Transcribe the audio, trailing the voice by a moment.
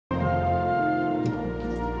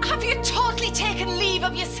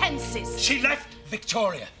leave of your senses? She left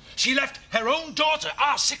Victoria. She left her own daughter,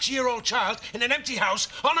 our 6-year-old child, in an empty house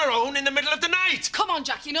on her own in the middle of the night. Come on,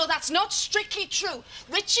 Jack, you know that's not strictly true.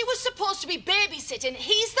 Richie was supposed to be babysitting.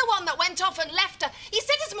 He's the one that went off and left her. He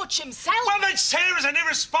said as much himself. Well, then Sarah's an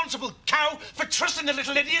irresponsible cow for trusting the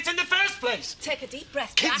little idiot in the first place. Take a deep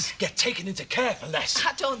breath, Jack. Kids get taken into care for less.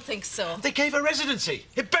 I don't think so. They gave her residency.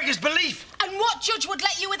 It beggars belief. And what judge would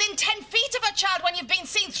let you within 10 feet of a child when you've been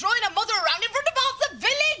seen throwing a mother around in front of half the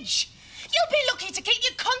village? You'll be lucky to keep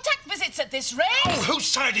your contact visits at this rate. Oh, whose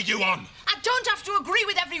side are you on? I don't have to agree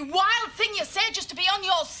with every wild thing you say just to be on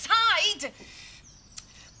your side.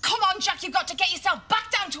 Come on, Jack, you've got to get yourself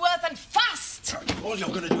back down to earth and fast. All you're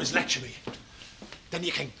going to do is lecture me. Then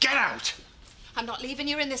you can get out. I'm not leaving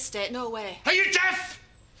you in this state, no way. Are you deaf?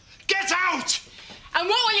 Get out! And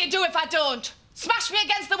what will you do if I don't? Smash me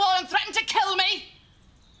against the wall and threaten to kill me?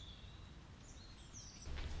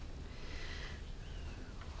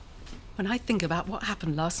 When I think about what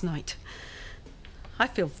happened last night, I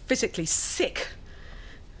feel physically sick.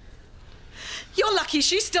 You're lucky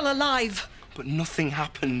she's still alive. But nothing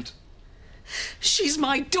happened. She's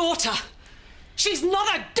my daughter. She's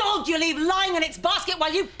not a dog you leave lying in its basket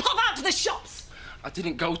while you pop out to the shops. I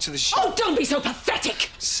didn't go to the shop. Oh, don't be so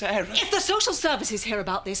pathetic. Sarah. If the social services hear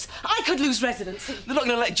about this, I could lose residency. They're not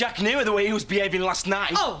going to let Jack near her the way he was behaving last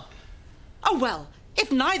night. Oh, well, if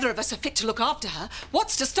neither of us are fit to look after her,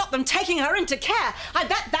 what's to stop them taking her into care? I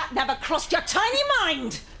bet that never crossed your tiny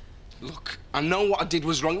mind. Look, I know what I did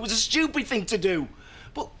was wrong. It was a stupid thing to do.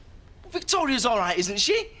 But Victoria's all right, isn't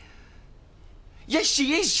she? Yes,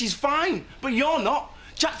 she is. She's fine. But you're not.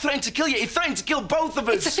 Jack threatened to kill you. He threatened to kill both of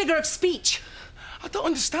us. It's a figure of speech. I don't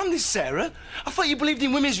understand this, Sarah. I thought you believed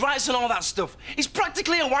in women's rights and all that stuff. He's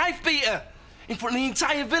practically a wife-beater in front of the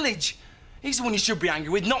entire village. He's the one you should be angry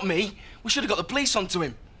with, not me. We should have got the police onto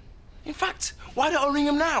him. In fact, why don't I ring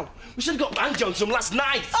him now? We should have got Banjo onto him last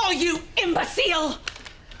night. Oh, you imbecile!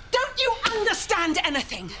 Don't you understand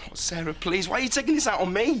anything? Oh, Sarah, please, why are you taking this out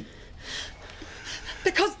on me?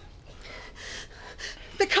 Because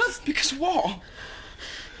Because what?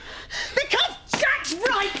 Because Jack's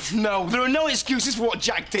right! No, there are no excuses for what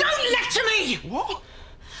Jack did. Don't lecture me! What?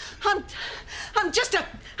 I'm just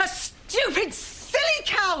a stupid, silly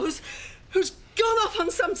cow who's gone off on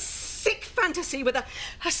some sick fantasy with a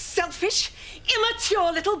selfish,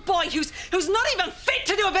 immature little boy who's not even fit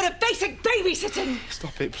to do a bit of basic babysitting.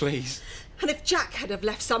 Stop it, please. And if Jack had have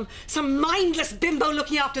left some mindless bimbo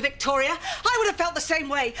looking after Victoria, I would have felt the same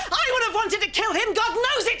way. I would have wanted to kill him. God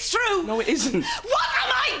knows it's true. No, it isn't. What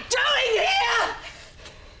am I doing here?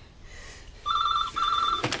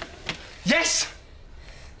 Yes!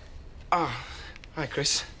 Ah, hi,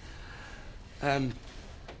 Chris.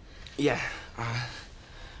 Yeah,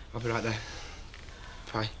 I'll be right there.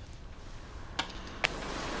 Bye.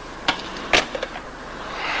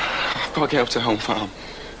 I've got to get up to home farm.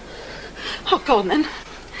 Oh, go on then.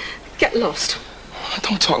 Get lost.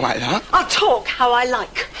 Don't talk like that. I'll talk how I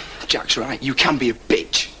like. Jack's right. You can be a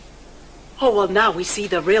bitch. Oh, well, now we see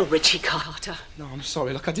the real Richie Carter. No, I'm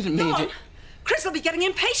sorry. Look, I didn't mean it. Chris will be getting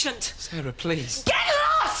impatient. Sarah, please. Get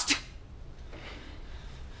lost!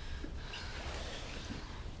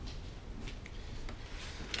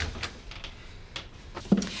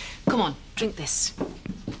 Come on, drink this.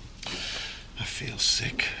 I feel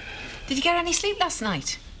sick. Did you get any sleep last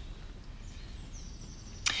night?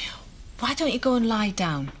 Why don't you go and lie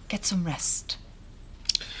down, get some rest?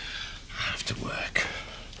 I have to work.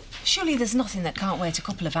 Surely there's nothing that can't wait a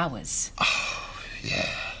couple of hours. Oh, yeah.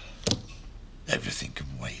 Everything can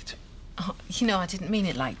wait. Oh, you know, I didn't mean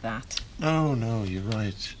it like that. No, you're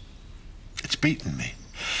right. It's beaten me.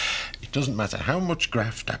 It doesn't matter how much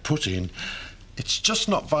graft I put in, it's just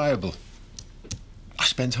not viable. I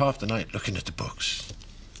spent half the night looking at the books.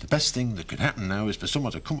 The best thing that could happen now is for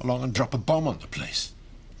someone to come along and drop a bomb on the place.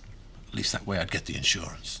 At least that way I'd get the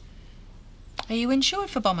insurance. Are you insured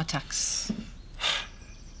for bomb attacks?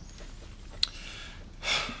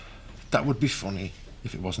 That would be funny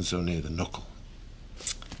if it wasn't so near the knuckle.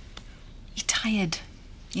 You're tired.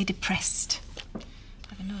 You're depressed.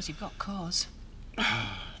 Heaven knows you've got cause.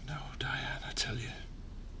 No, Diane, I tell you.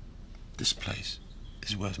 This place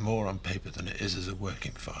is worth more on paper than it is as a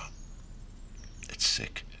working farm. It's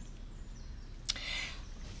sick.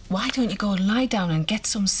 Why don't you go and lie down and get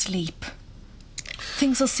some sleep?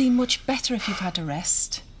 Things will seem much better if you've had a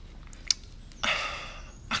rest.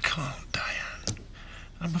 I can't, Diane.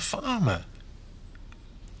 I'm a farmer.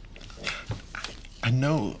 I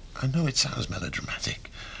know it sounds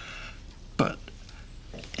melodramatic, but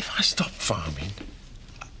if I stop farming,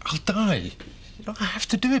 I'll die. You know, I have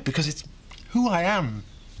to do it because it's who I am.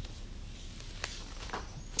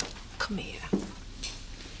 Come here.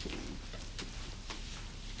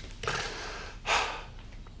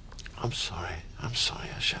 I'm sorry. I'm sorry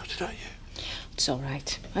I shouted at you. It's all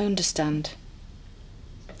right. I understand.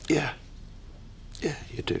 Yeah. Yeah,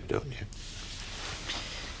 you do, don't you?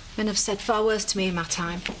 Men have said far worse to me in my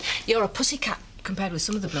time. You're a pussycat compared with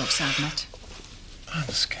some of the blokes I've met. I'm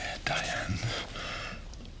scared, Diane.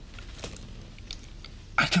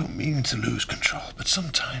 I don't mean to lose control, but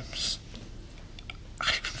sometimes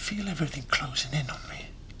I can feel everything closing in on me.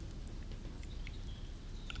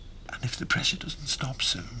 And if the pressure doesn't stop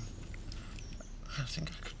soon, I think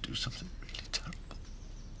I could do something really terrible.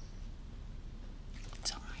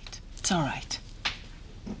 It's all right. It's all right.